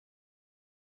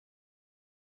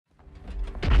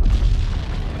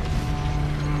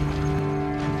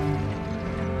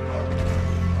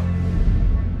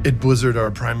At Blizzard,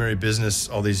 our primary business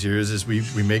all these years is we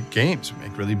make games. We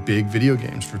make really big video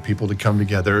games for people to come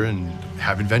together and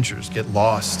have adventures, get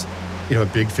lost, a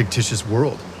big fictitious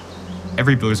world.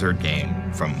 Every Blizzard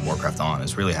game from Warcraft on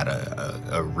has really had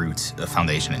a root, a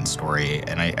foundation in story,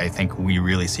 and I think we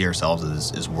really see ourselves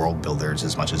as world builders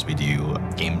as much as we do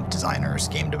game designers,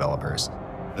 game developers.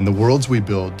 And the worlds we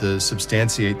build to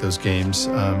substantiate those games,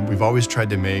 we've always tried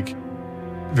to make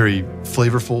very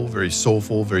flavorful, very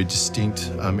soulful, very distinct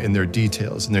in their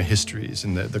details, in their histories,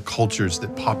 and the cultures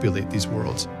that populate these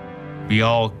worlds. We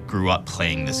all grew up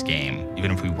playing this game, even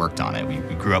if we worked on it.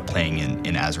 We grew up playing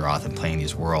in Azeroth and playing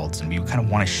these worlds, and we kind of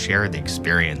want to share the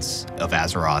experience of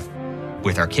Azeroth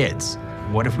with our kids.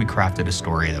 What if we crafted a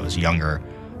story that was younger,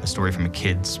 a story from a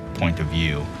kid's point of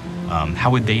view?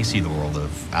 How would they see the world of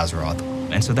Azeroth?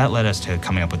 And so that led us to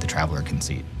coming up with the Traveler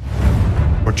conceit.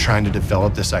 We're trying to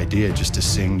develop this idea just to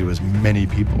sing to as many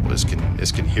people as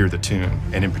can hear the tune.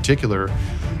 And in particular,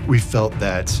 we felt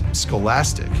that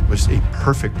Scholastic was a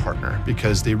perfect partner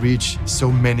because they reach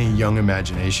so many young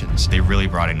imaginations. They really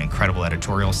brought an incredible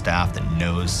editorial staff that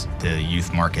knows the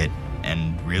youth market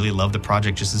and really love the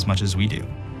project just as much as we do.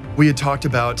 We had talked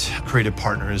about creative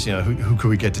partners, who could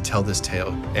we get to tell this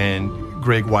tale? And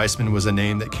Greg Weisman was a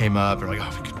name that came up. We're like,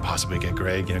 oh, we could possibly get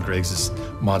Greg. Greg's this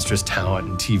monstrous talent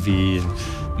in TV.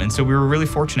 And so we were really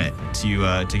fortunate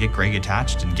to get Greg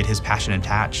attached and get his passion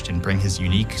attached and bring his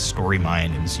unique story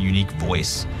mind and his unique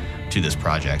voice to this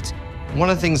project. One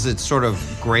of the things that's sort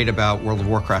of great about World of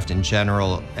Warcraft in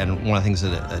general, and one of the things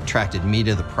that attracted me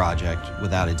to the project,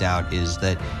 without a doubt, is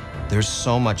that there's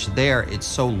so much there. It's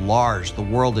so large. The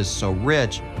world is so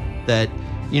rich that,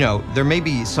 there may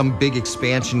be some big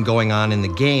expansion going on in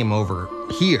the game over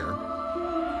here,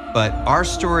 but our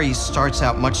story starts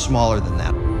out much smaller than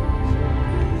that.